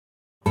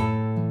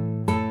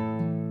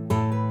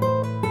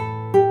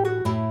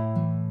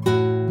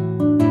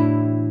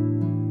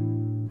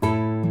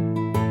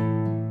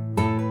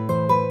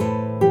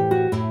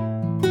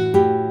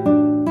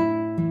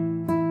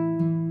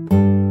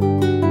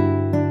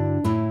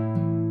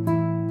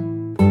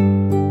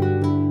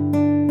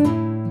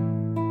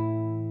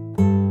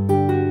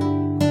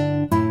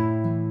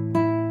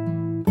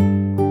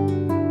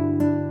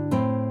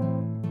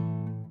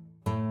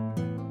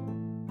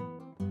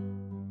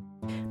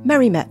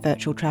Merry met,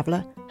 virtual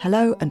traveller.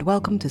 Hello and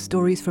welcome to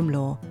Stories from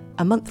Lore,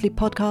 a monthly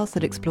podcast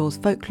that explores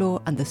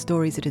folklore and the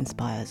stories it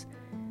inspires.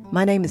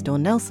 My name is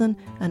Dawn Nelson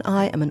and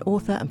I am an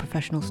author and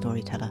professional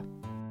storyteller.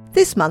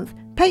 This month,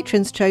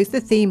 patrons chose the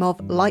theme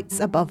of Lights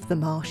Above the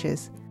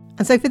Marshes.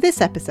 And so for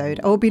this episode,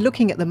 I will be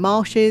looking at the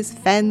marshes,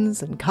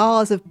 fens and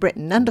cars of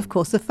Britain and of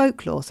course the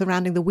folklore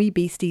surrounding the wee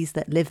beasties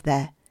that live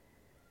there.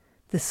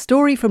 The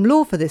story from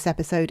lore for this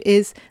episode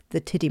is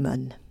the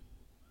Tidymon.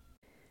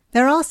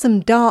 There are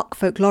some dark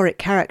folkloric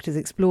characters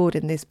explored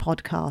in this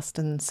podcast,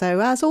 and so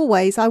as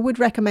always I would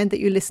recommend that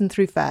you listen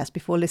through first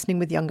before listening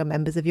with younger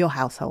members of your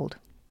household.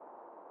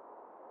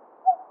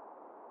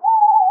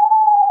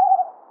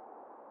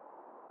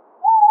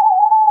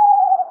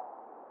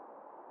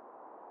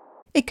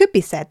 It could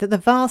be said that the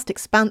vast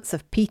expanse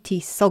of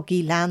peaty,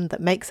 soggy land that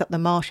makes up the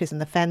marshes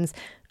and the fens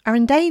are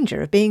in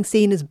danger of being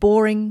seen as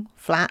boring,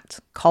 flat,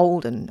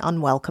 cold and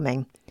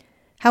unwelcoming.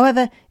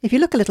 However, if you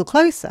look a little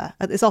closer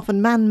at this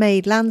often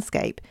man-made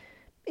landscape,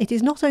 it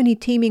is not only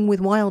teeming with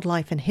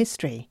wildlife and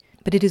history,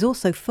 but it is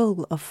also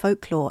full of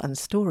folklore and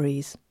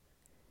stories.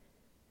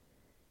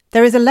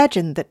 There is a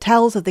legend that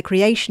tells of the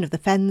creation of the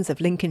fens of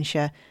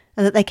Lincolnshire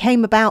and that they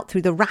came about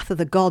through the wrath of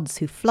the gods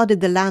who flooded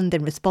the land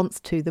in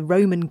response to the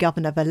Roman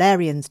governor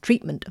Valerian's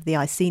treatment of the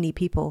Iceni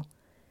people.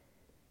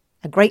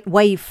 A great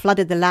wave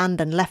flooded the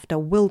land and left a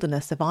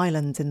wilderness of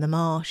islands in the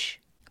marsh.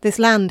 This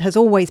land has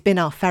always been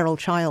our feral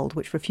child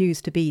which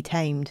refused to be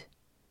tamed.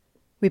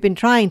 We've been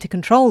trying to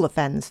control the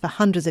fens for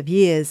hundreds of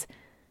years.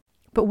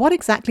 But what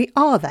exactly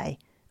are they?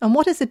 And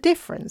what is the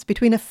difference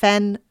between a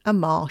fen, a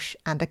marsh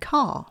and a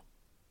carr?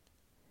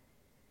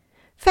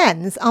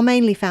 Fens are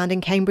mainly found in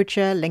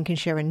Cambridgeshire,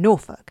 Lincolnshire and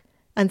Norfolk,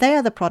 and they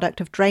are the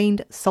product of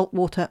drained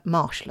saltwater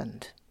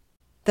marshland.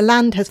 The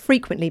land has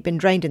frequently been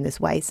drained in this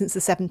way since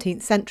the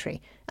 17th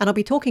century, and I'll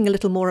be talking a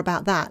little more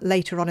about that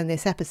later on in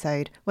this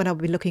episode when I'll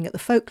be looking at the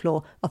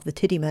folklore of the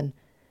Tidymon.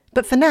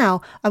 But for now,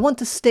 I want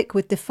to stick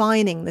with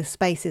defining the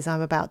spaces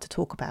I'm about to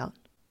talk about.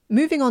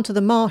 Moving on to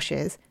the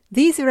marshes,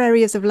 these are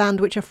areas of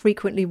land which are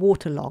frequently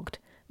waterlogged,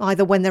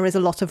 either when there is a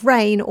lot of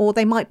rain or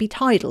they might be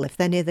tidal if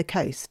they're near the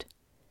coast.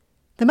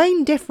 The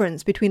main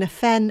difference between a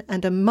fen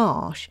and a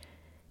marsh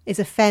is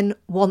a fen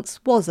once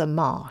was a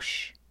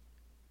marsh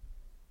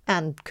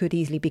and could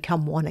easily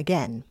become one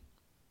again.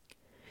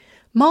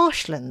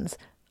 Marshlands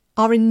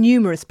are in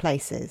numerous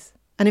places,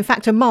 and in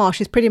fact a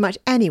marsh is pretty much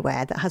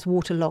anywhere that has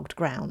waterlogged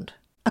ground.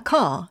 A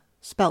carr,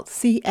 spelt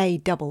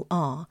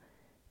C-A-R-R,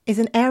 is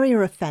an area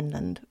of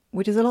fenland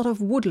which has a lot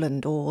of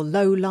woodland or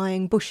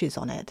low-lying bushes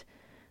on it.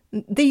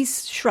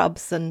 These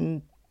shrubs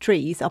and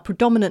trees are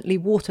predominantly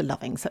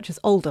water-loving, such as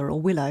alder or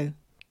willow.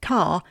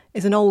 Carr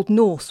is an Old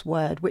Norse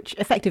word which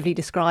effectively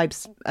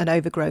describes an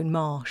overgrown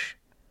marsh.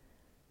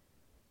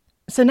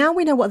 So now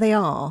we know what they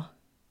are,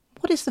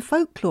 what is the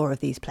folklore of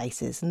these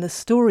places and the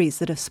stories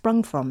that have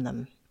sprung from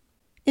them?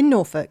 In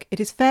Norfolk, it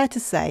is fair to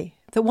say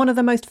that one of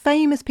the most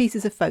famous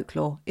pieces of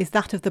folklore is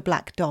that of the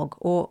Black Dog,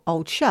 or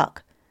Old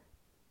Shuck,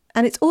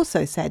 and it's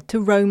also said to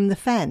roam the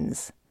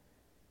fens.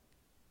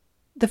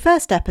 The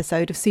first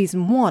episode of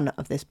season 1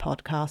 of this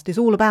podcast is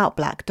all about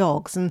black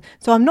dogs, and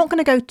so I'm not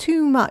going to go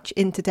too much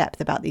into depth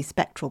about these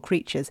spectral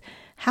creatures.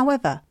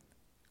 However,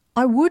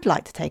 I would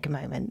like to take a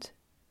moment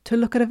to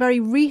look at a very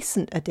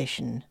recent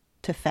addition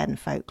to fen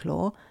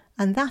folklore,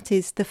 and that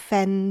is the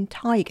fen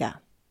tiger.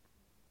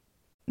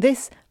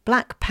 This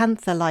Black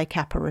Panther-like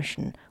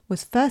apparition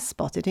was first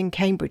spotted in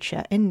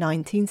Cambridgeshire in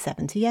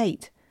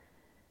 1978.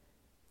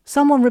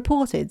 Someone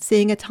reported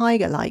seeing a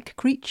tiger-like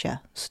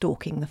creature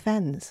stalking the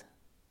fens.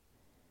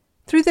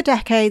 Through the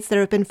decades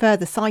there have been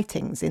further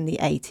sightings in the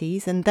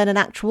 80s, and then an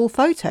actual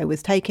photo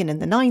was taken in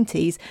the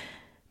 90s,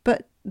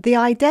 but the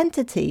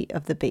identity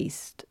of the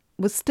beast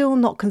was still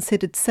not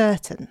considered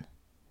certain.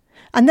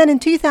 And then in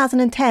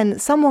 2010,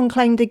 someone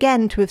claimed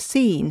again to have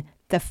seen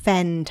the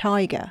fen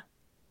tiger.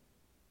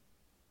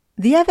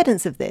 The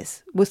evidence of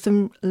this was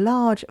some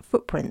large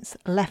footprints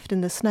left in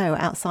the snow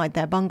outside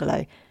their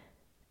bungalow.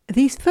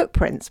 These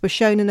footprints were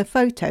shown in a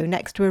photo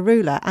next to a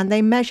ruler, and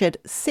they measured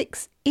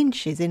 6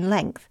 inches in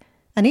length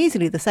and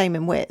easily the same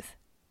in width.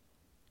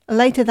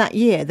 Later that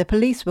year, the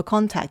police were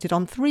contacted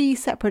on 3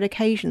 separate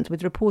occasions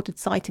with reported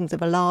sightings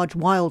of a large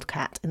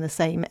wildcat in the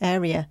same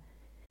area.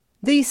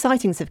 These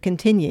sightings have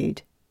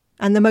continued,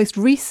 and the most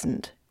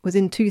recent was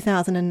in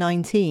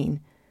 2019.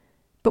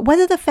 But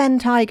whether the fen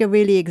tiger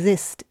really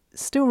exists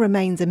still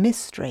remains a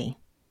mystery.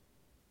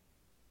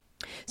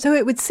 So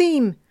it would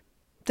seem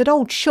that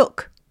Old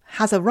Shuck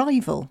has a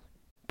rival.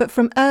 But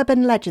from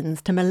urban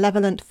legends to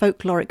malevolent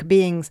folkloric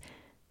beings,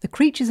 the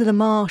creatures of the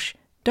marsh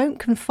don't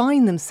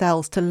confine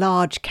themselves to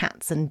large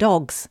cats and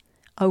dogs.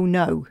 Oh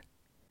no.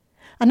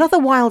 Another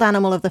wild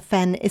animal of the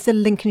fen is the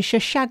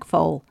Lincolnshire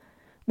shagfoal,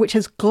 which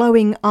has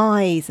glowing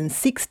eyes and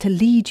seeks to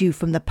lead you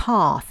from the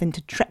path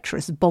into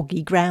treacherous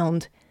boggy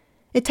ground.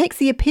 It takes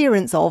the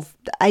appearance of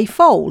a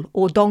foal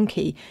or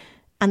donkey,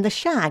 and the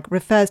shag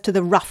refers to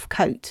the rough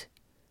coat.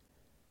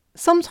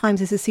 Sometimes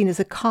this is seen as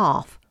a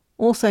calf,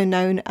 also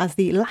known as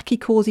the Lackey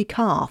Causey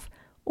calf,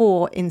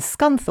 or in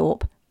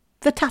Scunthorpe,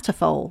 the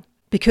tatterfoal.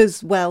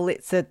 because, well,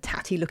 it's a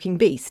tatty-looking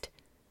beast.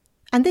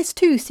 And this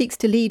too seeks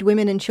to lead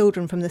women and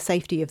children from the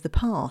safety of the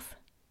path.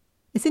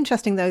 It's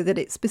interesting, though, that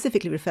it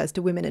specifically refers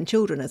to women and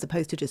children as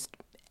opposed to just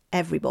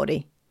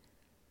everybody.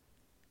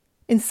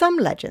 In some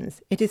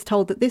legends, it is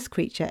told that this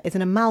creature is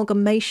an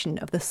amalgamation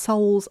of the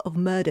souls of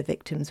murder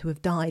victims who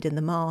have died in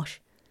the marsh.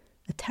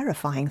 A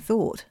terrifying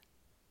thought.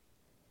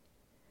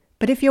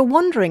 But if you're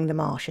wandering the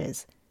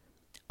marshes,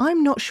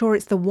 I'm not sure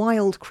it's the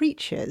wild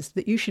creatures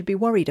that you should be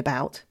worried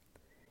about.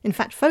 In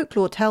fact,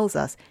 folklore tells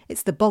us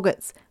it's the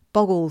boggarts,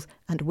 boggles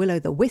and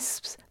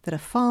will-o'-the-wisps that are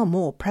far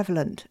more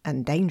prevalent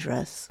and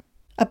dangerous.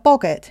 A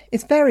boggart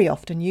is very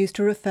often used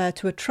to refer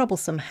to a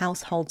troublesome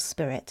household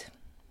spirit,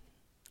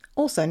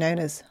 also known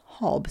as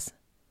Hobbs.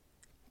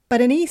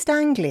 But in East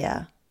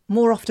Anglia,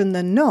 more often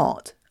than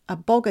not, a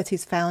boggart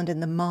is found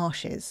in the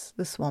marshes,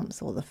 the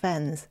swamps or the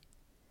fens.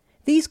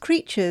 These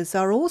creatures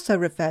are also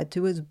referred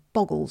to as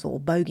boggles or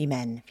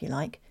bogeymen, if you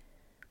like.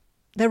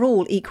 They're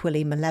all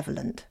equally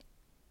malevolent,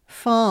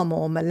 far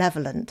more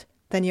malevolent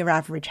than your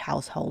average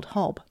household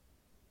hob.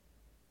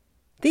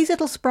 These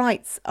little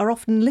sprites are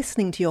often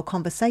listening to your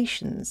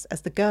conversations,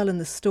 as the girl in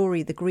the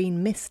story The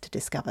Green Mist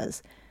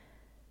discovers.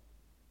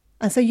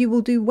 And so you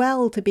will do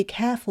well to be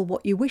careful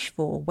what you wish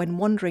for when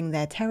wandering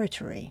their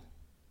territory.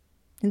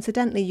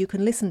 Incidentally, you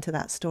can listen to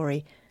that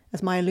story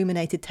as my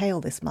illuminated tale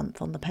this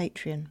month on the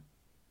Patreon.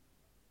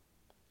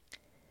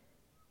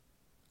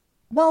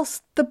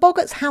 Whilst the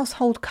boggart's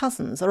household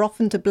cousins are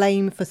often to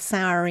blame for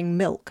souring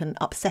milk and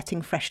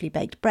upsetting freshly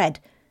baked bread,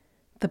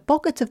 the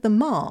boggart of the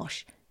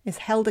marsh is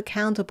held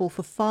accountable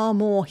for far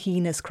more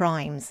heinous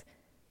crimes.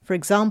 For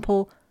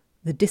example,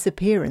 the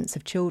disappearance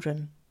of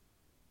children.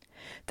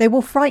 They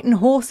will frighten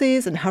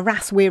horses and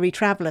harass weary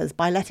travellers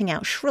by letting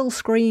out shrill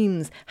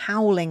screams,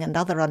 howling and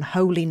other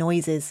unholy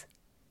noises.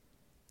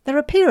 Their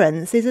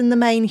appearance is in the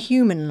main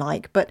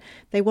human-like, but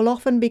they will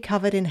often be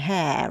covered in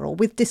hair or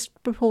with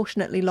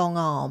disproportionately long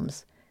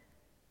arms.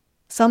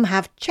 Some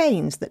have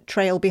chains that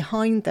trail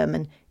behind them,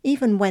 and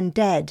even when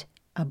dead,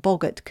 a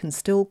boggart can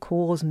still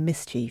cause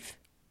mischief.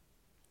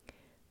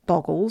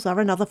 Boggles are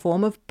another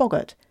form of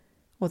boggart,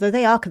 although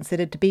they are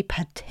considered to be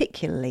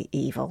particularly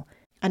evil,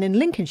 and in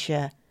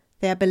Lincolnshire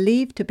they are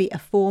believed to be a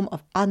form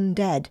of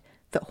undead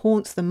that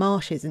haunts the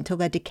marshes until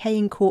their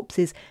decaying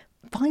corpses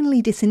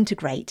finally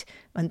disintegrate,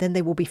 and then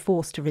they will be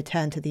forced to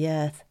return to the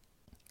earth.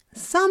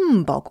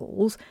 Some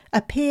boggles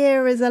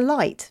appear as a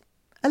light,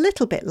 a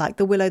little bit like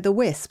the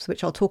will-o'-the-wisps,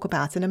 which I'll talk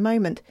about in a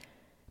moment.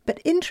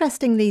 But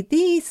interestingly,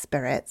 these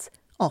spirits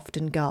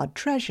often guard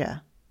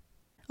treasure.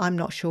 I'm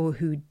not sure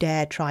who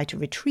dare try to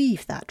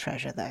retrieve that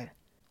treasure, though,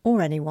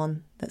 or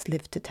anyone that's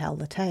lived to tell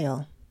the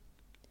tale.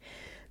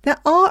 There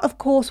are, of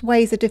course,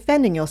 ways of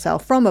defending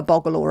yourself from a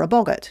boggle or a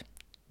boggart.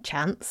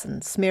 Chants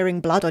and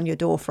smearing blood on your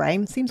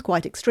doorframe seems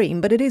quite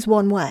extreme, but it is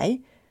one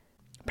way.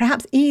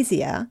 Perhaps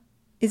easier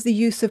is the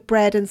use of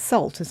bread and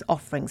salt as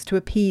offerings to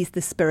appease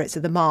the spirits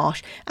of the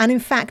marsh and in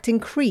fact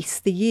increase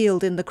the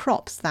yield in the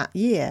crops that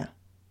year.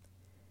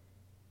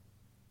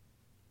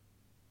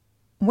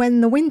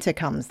 When the winter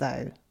comes,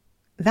 though,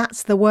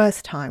 that's the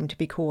worst time to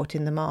be caught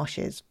in the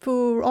marshes,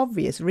 for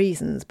obvious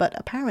reasons, but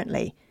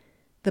apparently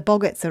the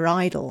boggarts are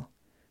idle,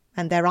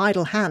 and their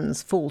idle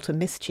hands fall to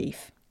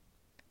mischief.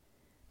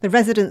 The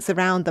residents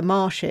around the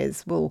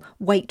marshes will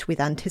wait with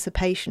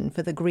anticipation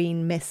for the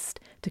green mist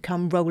to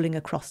come rolling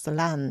across the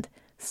land,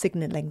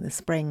 signalling the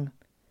spring.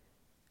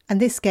 And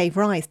this gave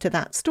rise to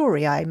that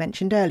story I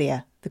mentioned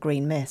earlier, The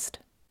Green Mist.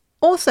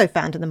 Also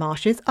found in the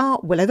marshes are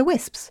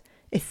will-o'-the-wisps,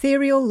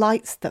 ethereal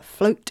lights that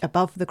float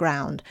above the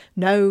ground.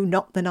 No,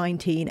 not the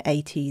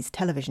 1980s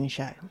television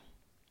show.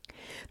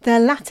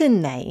 Their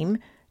Latin name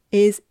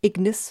is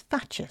Ignis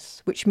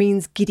Fatuus, which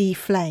means giddy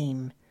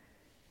flame.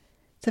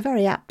 It's a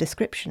very apt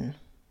description.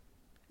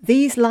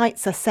 These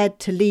lights are said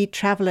to lead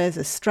travellers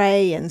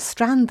astray and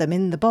strand them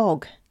in the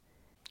bog.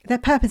 Their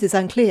purpose is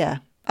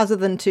unclear, other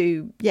than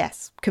to,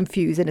 yes,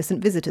 confuse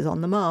innocent visitors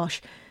on the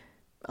marsh.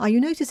 Are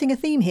you noticing a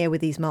theme here with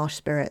these marsh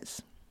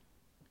spirits?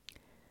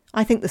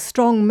 I think the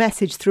strong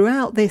message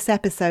throughout this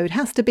episode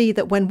has to be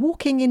that when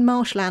walking in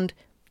marshland,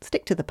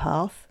 stick to the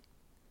path.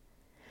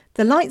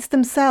 The lights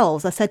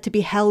themselves are said to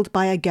be held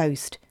by a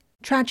ghost,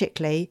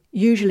 tragically,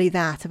 usually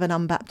that of an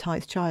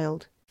unbaptised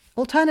child.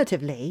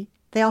 Alternatively,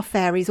 they are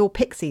fairies or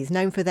pixies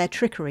known for their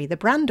trickery, the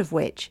brand of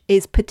which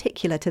is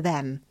particular to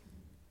them.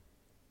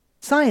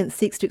 Science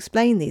seeks to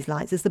explain these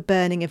lights as the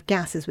burning of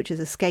gases which has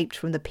escaped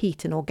from the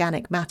peat and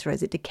organic matter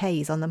as it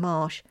decays on the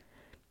marsh.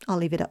 I'll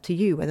leave it up to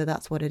you whether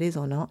that's what it is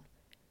or not.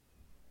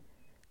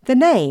 The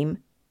name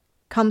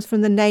comes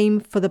from the name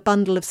for the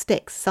bundle of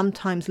sticks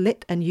sometimes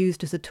lit and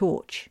used as a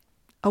torch,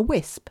 a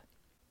wisp.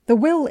 The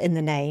will in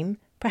the name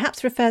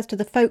perhaps refers to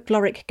the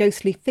folkloric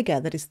ghostly figure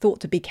that is thought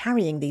to be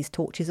carrying these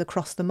torches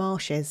across the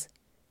marshes.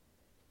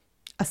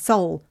 A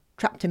soul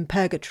trapped in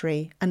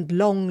purgatory and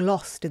long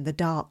lost in the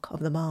dark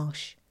of the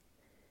marsh.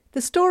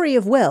 The story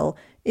of Will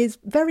is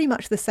very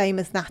much the same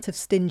as that of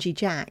Stingy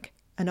Jack,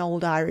 an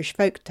old Irish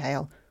folk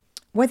tale.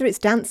 Whether it's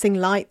dancing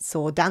lights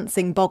or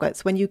dancing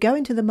boggarts, when you go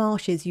into the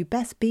marshes, you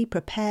best be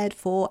prepared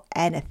for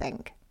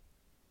anything.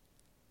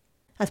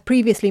 As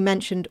previously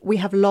mentioned, we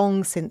have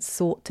long since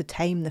sought to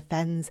tame the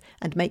fens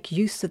and make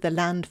use of the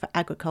land for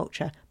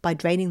agriculture by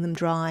draining them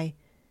dry.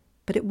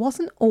 But it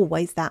wasn't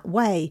always that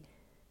way.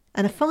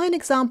 And a fine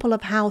example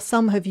of how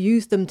some have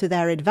used them to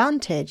their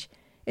advantage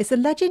is the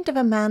legend of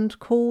a man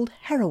called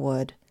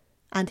Hereward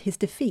and his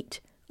defeat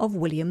of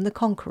William the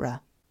Conqueror.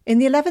 In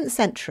the 11th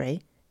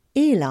century,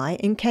 Ely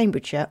in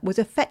Cambridgeshire was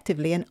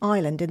effectively an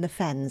island in the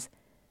fens,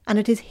 and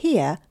it is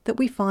here that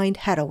we find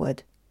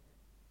Hereward.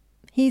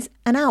 He's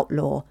an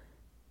outlaw,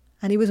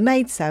 and he was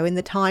made so in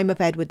the time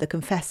of Edward the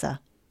Confessor.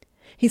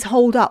 He's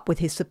holed up with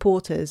his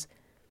supporters.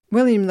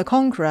 William the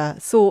Conqueror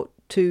sought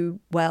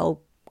to,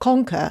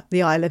 conquer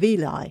the Isle of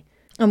Ely,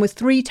 and was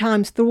 3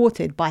 times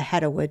thwarted by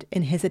Hereward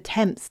in his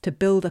attempts to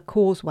build a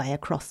causeway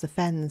across the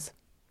fens.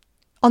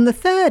 On the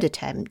 3rd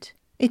attempt,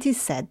 it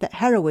is said that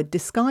Hereward,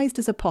 disguised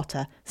as a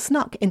potter,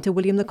 snuck into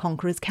William the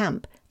Conqueror's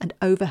camp and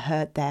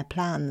overheard their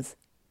plans.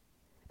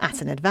 At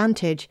an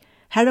advantage,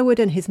 Hereward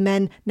and his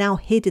men now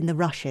hid in the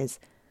rushes,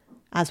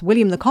 as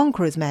William the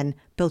Conqueror's men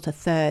built a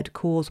 3rd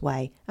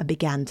causeway and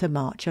began to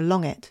march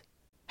along it.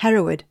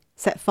 Hereward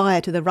set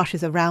fire to the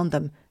rushes around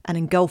them and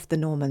engulfed the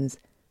Normans,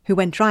 who,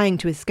 when trying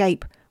to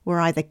escape, were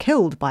either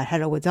killed by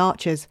Hereward's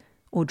archers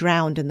or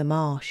drowned in the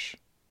marsh.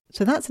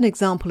 So that's an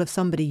example of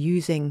somebody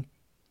using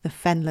the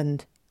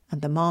fenland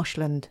and the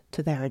marshland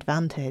to their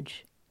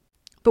advantage.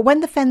 But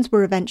when the fens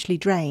were eventually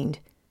drained,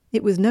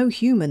 it was no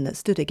human that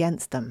stood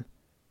against them.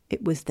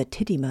 It was the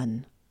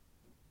Tiddymen.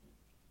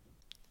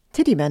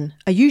 Tiddymen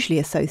are usually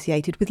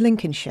associated with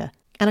Lincolnshire,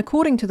 and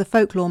according to the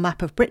folklore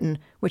map of Britain,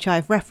 which I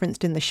have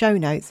referenced in the show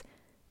notes,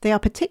 they are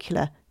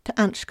particular to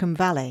Anscombe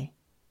Valley.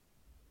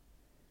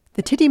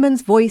 The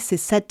Tiddyman's voice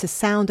is said to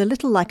sound a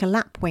little like a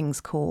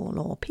lapwing's call,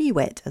 or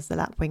peewit as the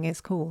lapwing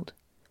is called,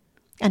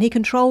 and he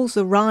controls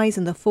the rise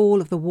and the fall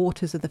of the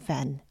waters of the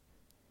fen.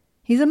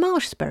 He's a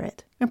marsh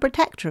spirit and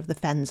protector of the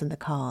fens and the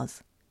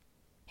cars.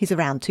 He's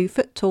around 2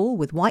 foot tall,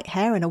 with white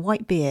hair and a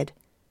white beard.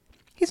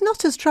 He's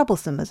not as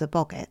troublesome as a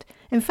boggart.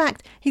 In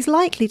fact, he's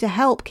likely to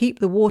help keep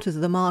the waters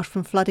of the marsh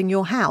from flooding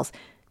your house,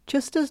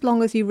 just as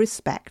long as you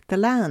respect the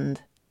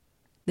land.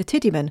 The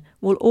Tiddyman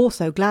will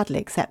also gladly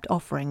accept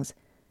offerings,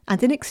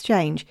 and in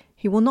exchange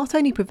he will not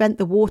only prevent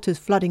the waters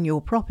flooding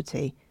your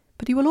property,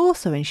 but he will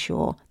also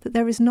ensure that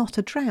there is not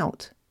a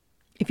drought.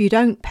 If you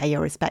don't pay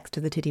your respects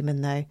to the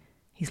Tiddyman, though,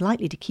 he's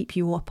likely to keep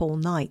you up all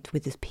night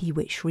with his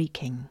peewit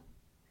shrieking.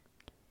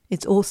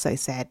 It's also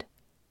said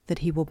that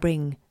he will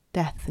bring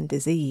death and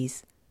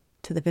disease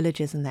to the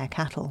villagers and their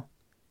cattle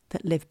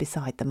that live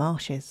beside the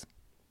marshes.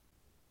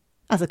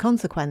 As a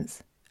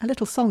consequence, a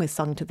little song is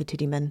sung to the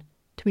Tiddyman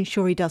to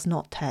ensure he does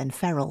not turn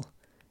feral,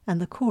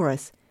 and the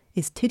chorus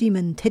is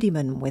Tiddyman,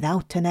 Tiddyman,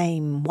 without a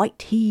name,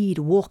 white-heed,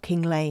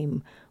 walking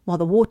lame, while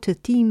the water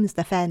teems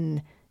the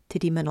fen,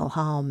 Tiddyman'll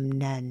harm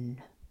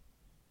none.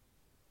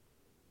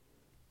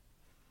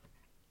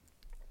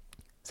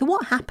 So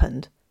what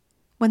happened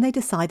when they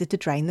decided to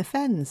drain the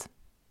fens?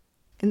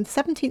 In the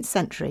 17th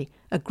century,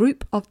 a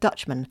group of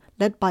Dutchmen,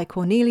 led by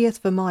Cornelius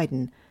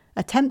Vermuyden,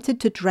 attempted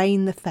to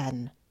drain the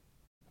fen.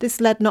 This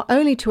led not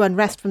only to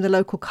unrest from the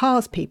local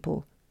Kars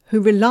people,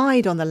 who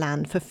relied on the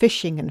land for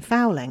fishing and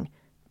fowling,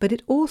 but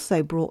it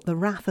also brought the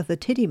wrath of the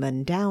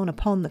Tiddymen down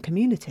upon the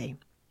community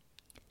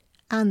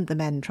and the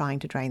men trying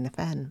to drain the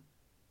fen.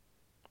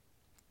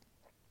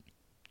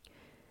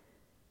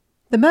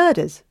 The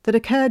murders that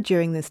occurred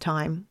during this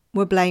time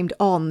were blamed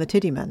on the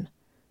Tiddymen,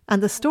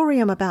 and the story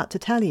I'm about to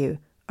tell you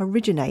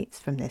originates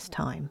from this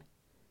time.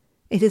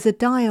 It is a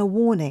dire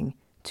warning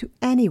to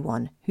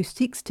anyone who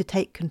seeks to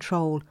take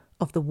control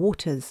of the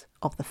waters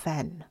of the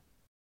fen.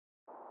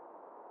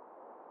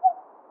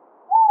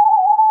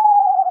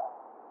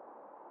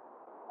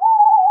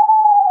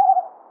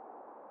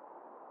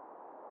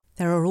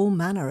 There are all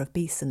manner of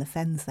beasts in the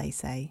fens, they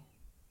say.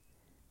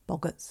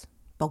 Boggarts,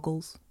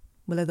 boggles,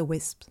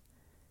 will-o'-the-wisps,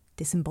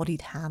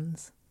 disembodied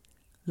hands,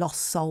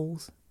 lost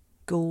souls,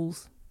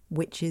 ghouls,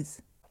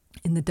 witches.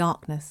 In the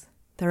darkness,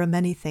 there are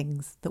many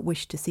things that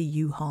wish to see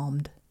you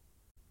harmed.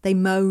 They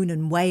moan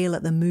and wail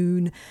at the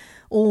moon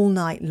all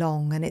night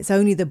long, and it's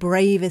only the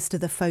bravest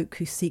of the folk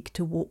who seek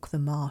to walk the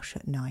marsh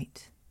at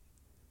night.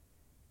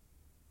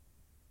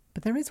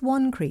 But there is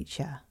one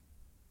creature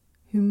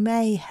who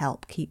may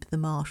help keep the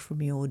marsh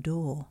from your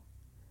door,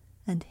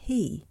 and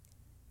he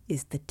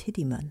is the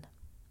Tiddyman.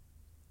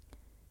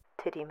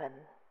 Tiddyman,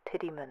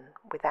 Tiddyman,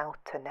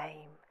 without a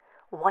name,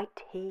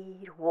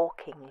 white-heed,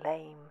 walking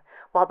lame,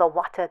 while the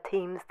water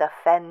teems the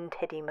fen,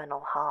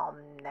 Tiddyman'll harm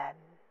none.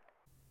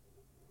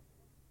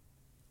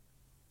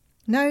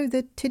 No,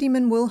 the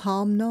Tiddyman will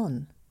harm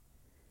none.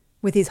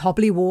 With his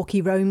hobbly walk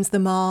he roams the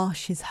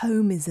marsh. His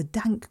home is a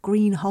dank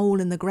green hole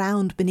in the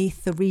ground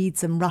beneath the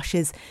reeds and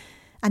rushes,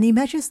 and he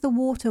measures the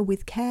water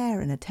with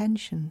care and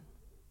attention.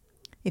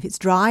 If it's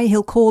dry,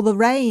 he'll call the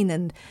rain,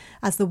 and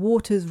as the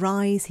waters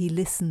rise, he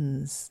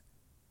listens.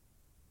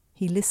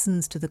 He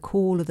listens to the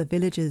call of the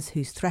villagers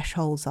whose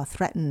thresholds are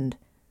threatened,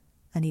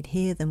 and he'd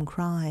hear them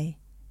cry,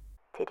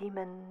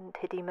 Tiddyman,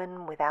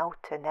 Tiddyman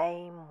without a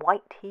name,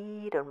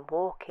 white-head and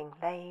walking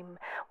lame,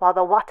 while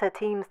the water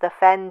teems the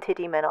fen,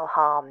 Tiddyman'll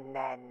harm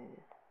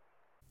nen.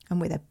 And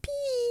with a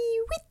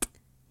pee-wit,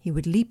 he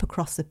would leap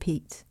across the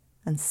peat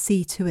and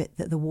see to it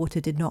that the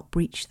water did not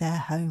breach their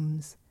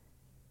homes.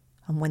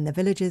 And when the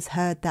villagers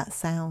heard that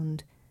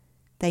sound,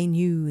 they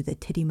knew the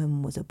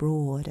Tiddyman was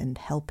abroad and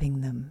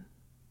helping them.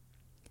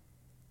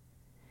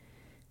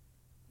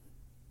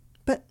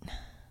 But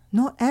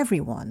not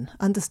everyone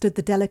understood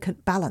the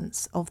delicate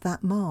balance of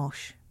that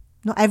marsh.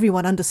 Not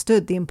everyone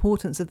understood the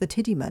importance of the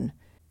Tiddyman.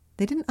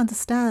 They didn't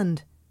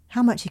understand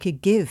how much he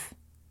could give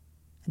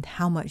and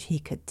how much he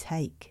could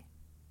take.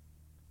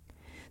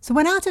 So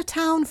when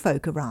out-of-town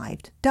folk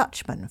arrived,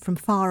 Dutchmen from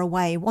far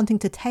away, wanting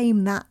to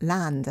tame that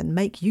land and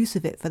make use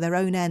of it for their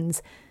own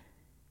ends,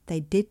 they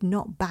did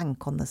not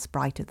bank on the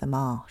sprite of the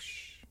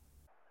marsh.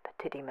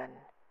 The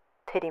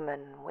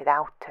Tiddyman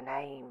without a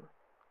name,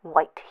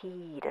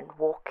 white-head and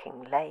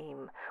walking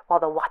lame, while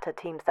the water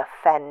teems the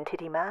fen,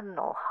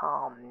 Tiddyman'll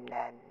harm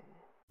nen.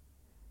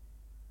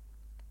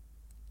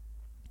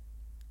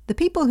 The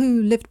people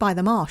who lived by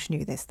the marsh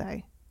knew this,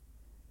 though.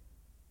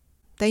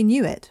 They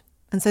knew it,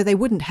 and so they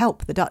wouldn't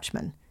help the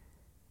Dutchmen.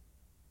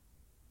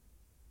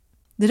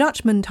 The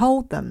Dutchmen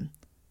told them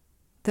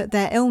that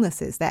their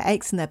illnesses, their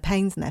aches and their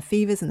pains and their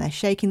fevers and their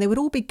shaking, they would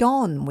all be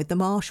gone with the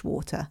marsh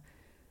water.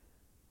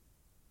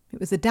 It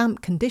was the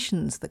damp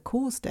conditions that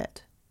caused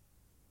it.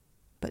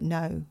 But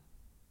no,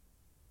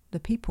 the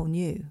people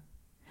knew.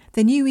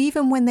 They knew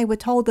even when they were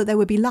told that there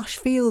would be lush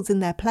fields in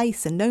their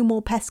place and no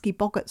more pesky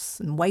boggarts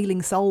and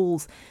wailing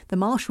souls. The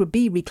marsh would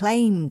be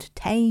reclaimed,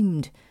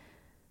 tamed,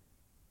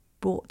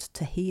 brought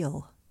to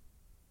heel.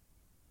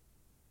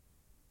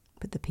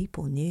 But the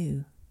people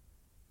knew.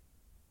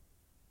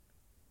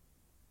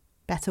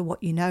 Better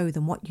what you know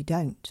than what you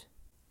don't,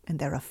 and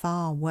there are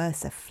far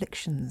worse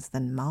afflictions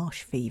than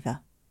marsh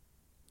fever.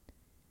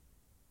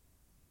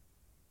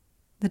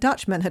 The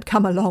Dutchmen had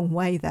come a long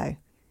way, though,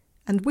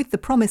 and with the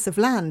promise of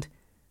land,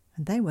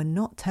 and they were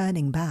not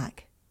turning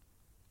back.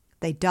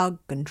 They dug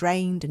and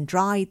drained and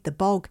dried the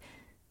bog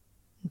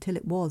until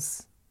it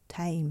was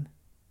tame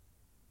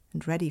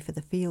and ready for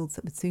the fields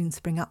that would soon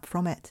spring up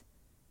from it,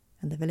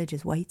 and the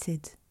villagers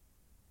waited,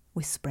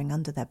 whispering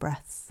under their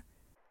breaths.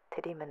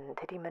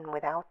 Tiddyman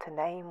without a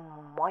name,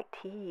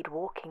 white-head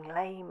walking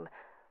lame,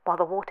 while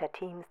the water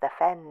teems the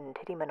fen,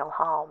 Tiddyman'll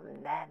harm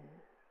nen.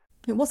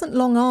 It wasn't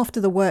long after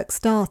the work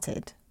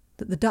started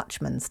that the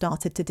Dutchmen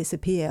started to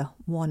disappear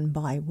one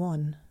by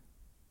one.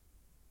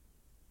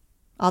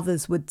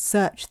 Others would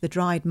search the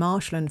dried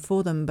marshland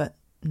for them, but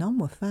none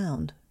were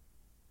found.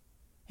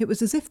 It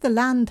was as if the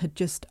land had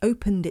just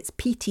opened its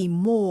peaty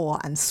maw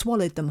and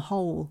swallowed them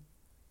whole.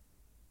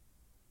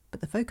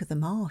 But the folk of the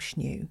marsh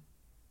knew.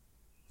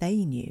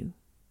 They knew.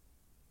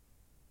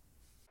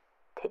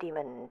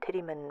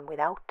 Tiddyman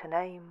without a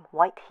name,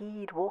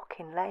 white-head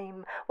walking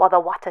lame, while the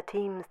water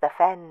teems the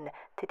fen,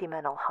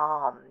 Tiddyman'll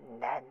harm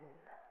nen.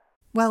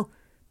 Well,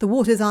 the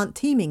waters aren't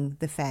teeming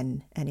the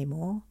fen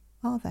anymore,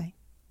 are they?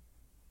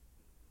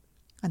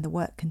 And the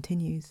work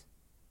continues.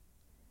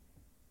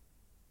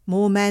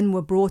 More men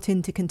were brought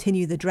in to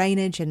continue the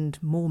drainage, and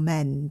more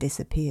men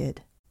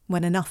disappeared.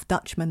 When enough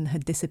Dutchmen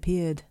had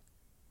disappeared,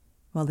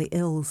 well, the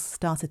ills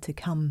started to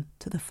come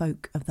to the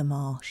folk of the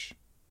marsh.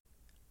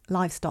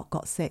 Livestock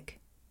got sick.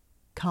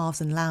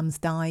 Calves and lambs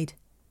died.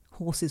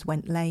 Horses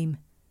went lame.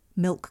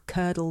 Milk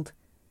curdled.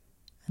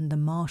 And the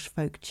marsh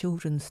folk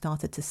children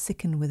started to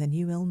sicken with a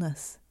new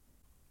illness,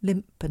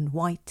 limp and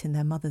white in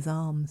their mother's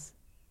arms.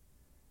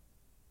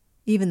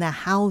 Even their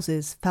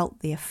houses felt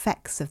the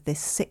effects of this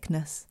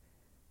sickness.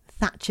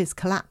 Thatches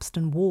collapsed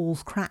and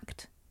walls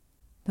cracked.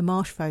 The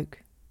marsh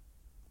folk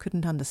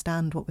couldn't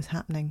understand what was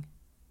happening.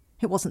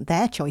 It wasn't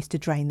their choice to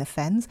drain the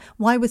fens.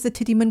 Why was the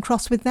Tiddyman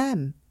cross with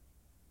them?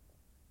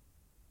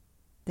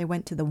 They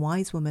went to the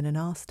wise woman and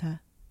asked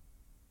her.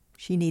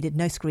 She needed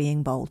no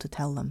screeing bowl to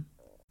tell them.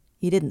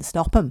 "You didn't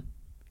stop 'em,"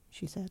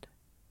 she said.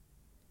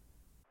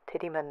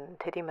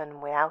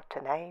 Tiddyman without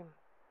a name,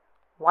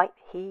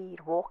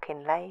 white-head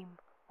walking lame,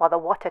 while the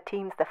water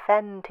teems the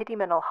fen,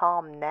 Tiddyman'll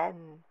harm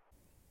nen.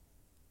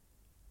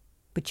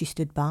 But you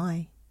stood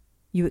by.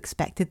 You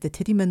expected the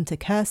Tiddyman to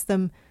curse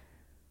them.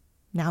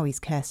 Now he's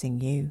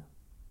cursing you.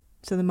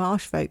 So the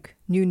marsh folk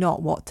knew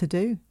not what to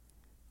do.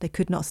 They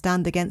could not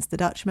stand against the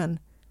Dutchman,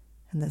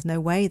 and there's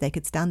no way they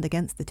could stand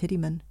against the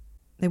Tiddyman.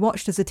 They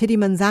watched as the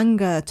Tiddyman's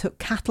anger took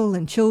cattle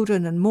and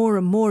children, and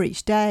more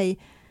each day.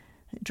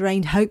 It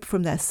drained hope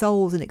from their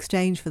souls in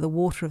exchange for the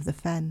water of the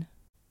fen.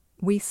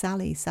 Wee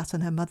Sally sat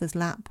on her mother's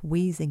lap,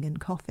 wheezing and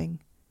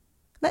coughing.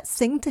 "Let's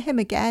sing to him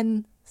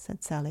again,"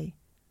 said Sally.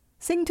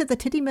 "Sing to the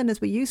Tiddyman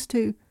as we used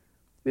to.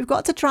 We've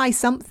got to try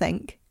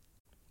something."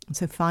 And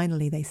so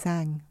finally they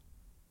sang.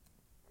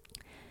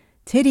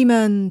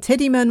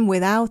 Tiddyman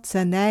without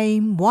a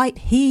name,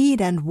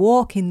 white-head and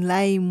walking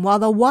lame, while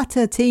the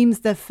water teems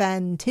the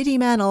fen,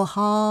 Tiddyman'll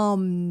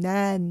harm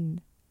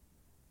nen.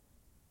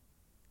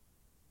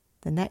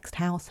 The next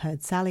house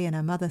heard Sally and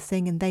her mother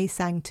sing, and they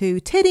sang too.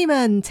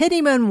 Tiddyman,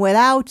 Tiddyman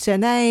without a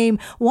name,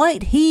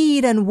 white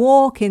heed and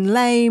walking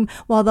lame,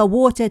 while the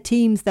water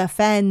teems the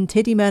fen,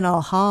 Tiddyman'll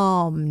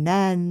harm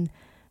none.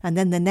 And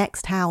then the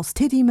next house,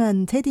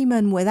 Tiddyman,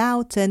 Tiddyman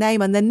without a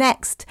name, and the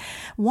next,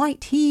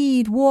 white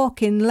heed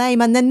walking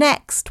lame, and the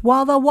next,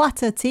 while the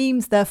water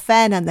teems the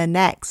fen, and the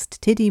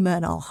next,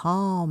 Tiddyman'll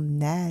harm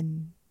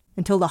none.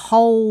 Until the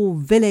whole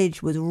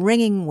village was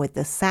ringing with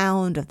the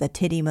sound of the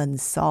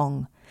Tiddyman's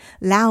song.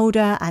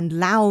 Louder and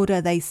louder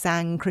they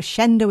sang,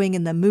 crescendoing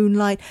in the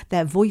moonlight,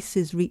 their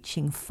voices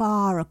reaching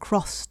far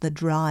across the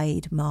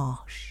dried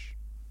marsh.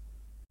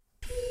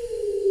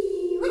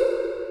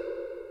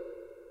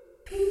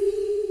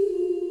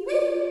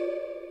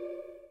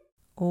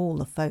 All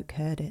the folk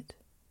heard it.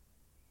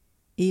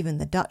 Even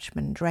the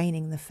Dutchman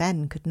draining the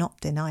fen could not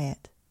deny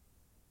it.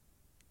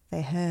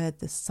 They heard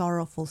the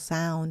sorrowful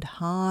sound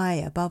high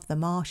above the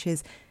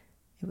marshes.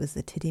 It was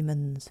the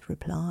Tiddyman's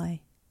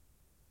reply.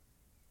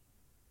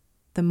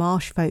 The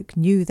marsh folk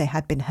knew they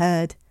had been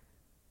heard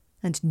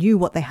and knew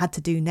what they had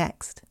to do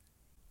next.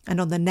 And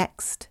on the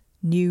next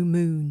new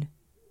moon,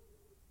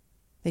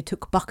 they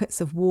took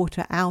buckets of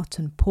water out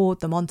and poured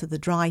them onto the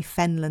dry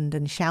fenland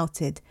and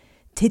shouted,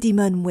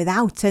 Tiddyman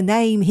without a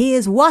name,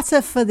 here's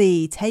water for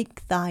thee,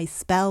 take thy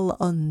spell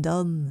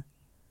undone.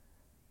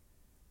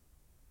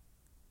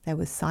 There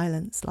was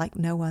silence like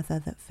no other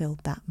that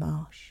filled that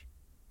marsh,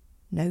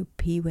 no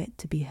peewit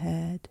to be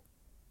heard,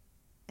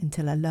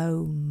 until a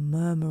low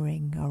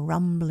murmuring, a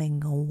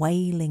rumbling, a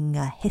wailing,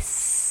 a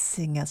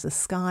hissing as the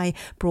sky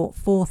brought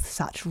forth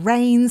such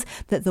rains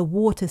that the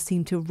water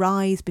seemed to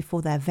rise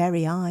before their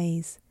very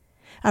eyes.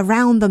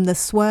 Around them the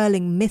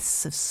swirling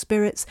mists of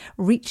spirits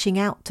reaching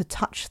out to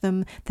touch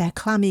them, their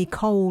clammy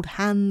cold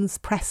hands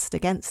pressed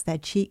against their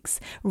cheeks,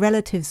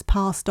 relatives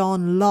passed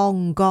on,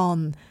 long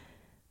gone.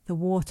 The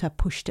water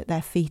pushed at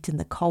their feet and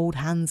the cold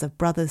hands of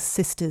brothers,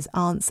 sisters,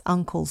 aunts,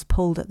 uncles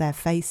pulled at their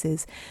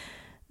faces.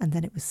 And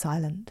then it was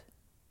silent.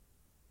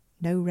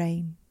 No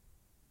rain,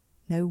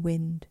 no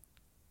wind,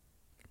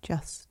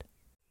 just.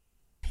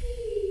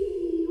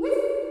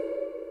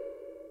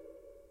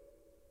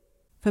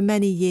 For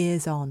many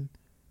years on,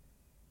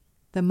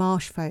 the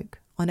marsh folk,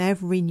 on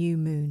every new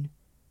moon,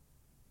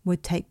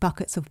 would take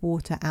buckets of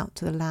water out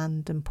to the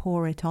land and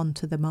pour it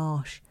onto the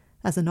marsh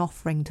as an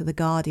offering to the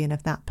guardian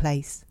of that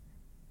place.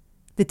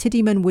 The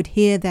Tiddyman would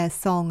hear their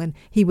song, and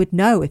he would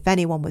know if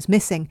anyone was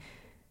missing,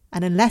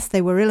 and unless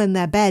they were ill in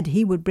their bed,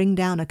 he would bring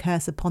down a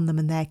curse upon them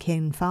and their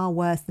kin far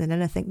worse than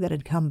anything that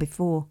had come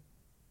before.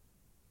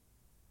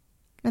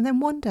 And then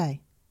one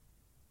day,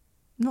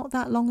 not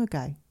that long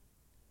ago,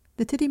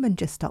 the Tiddyman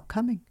just stopped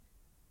coming.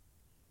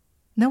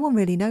 No one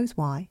really knows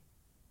why.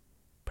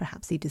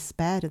 Perhaps he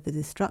despaired of the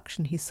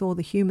destruction he saw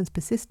the humans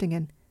persisting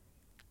in.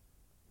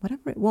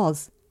 Whatever it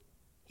was,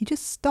 he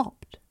just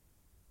stopped.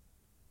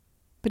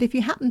 But if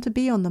you happen to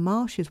be on the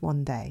marshes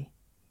one day,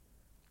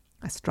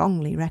 I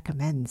strongly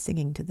recommend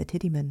singing to the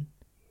Tiddyman.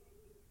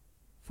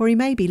 For he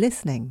may be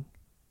listening,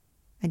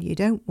 and you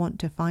don't want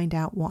to find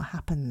out what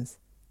happens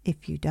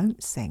if you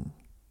don't sing.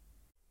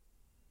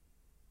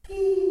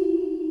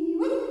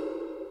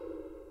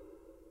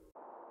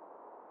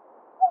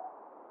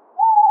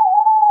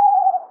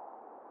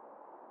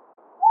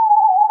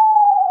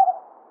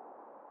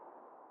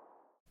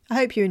 I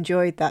hope you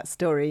enjoyed that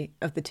story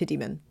of the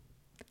Tiddyman.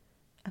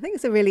 I think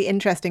it's a really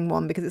interesting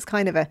one because it's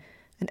kind of an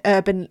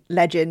urban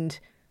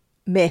legend,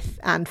 myth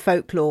and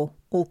folklore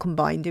all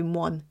combined in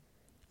one.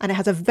 And it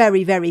has a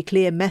very, very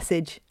clear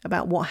message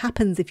about what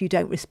happens if you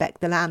don't respect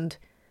the land.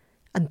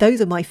 And those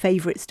are my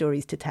favourite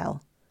stories to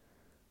tell.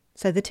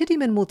 So the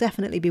Tiddyman will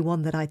definitely be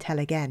one that I tell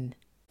again.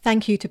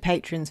 Thank you to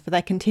patrons for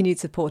their continued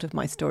support of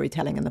my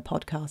storytelling and the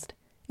podcast.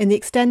 In the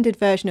extended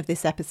version of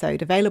this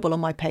episode, available on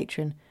my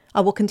Patreon, I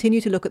will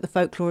continue to look at the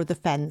folklore of the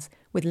fens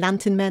with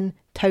lantern men,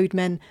 toad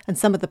men, and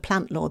some of the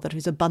plant lore that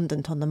is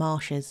abundant on the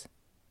marshes.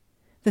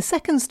 The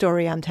second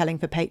story I'm telling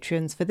for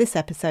patrons for this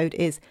episode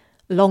is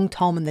Long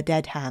Tom and the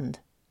Dead Hand.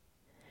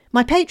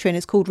 My Patreon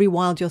is called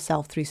Rewild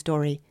Yourself Through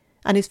Story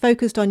and is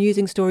focused on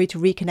using story to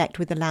reconnect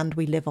with the land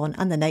we live on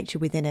and the nature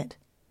within it.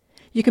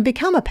 You can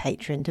become a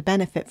patron to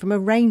benefit from a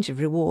range of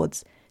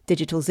rewards,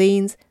 digital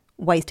zines,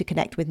 ways to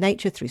connect with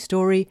nature through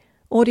story,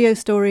 audio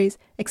stories,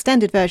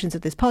 extended versions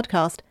of this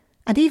podcast,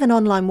 and even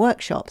online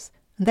workshops,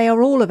 and they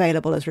are all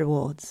available as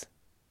rewards.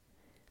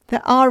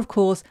 There are, of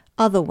course,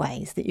 other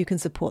ways that you can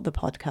support the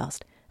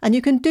podcast, and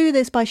you can do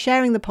this by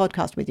sharing the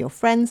podcast with your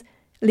friends,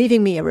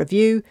 leaving me a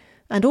review,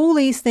 and all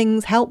these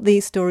things help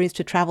these stories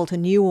to travel to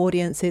new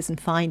audiences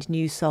and find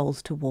new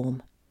souls to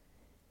warm.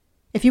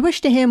 If you wish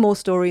to hear more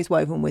stories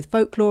woven with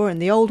folklore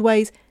and the old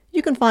ways,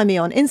 you can find me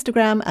on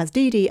Instagram as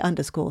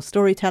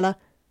dd_storyteller,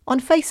 on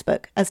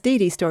Facebook as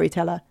dd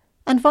storyteller,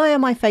 and via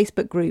my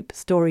Facebook group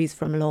Stories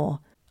from Lore.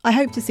 I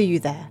hope to see you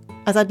there,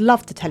 as I'd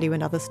love to tell you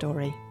another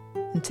story.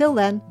 Until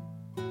then,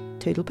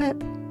 toodle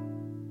pip.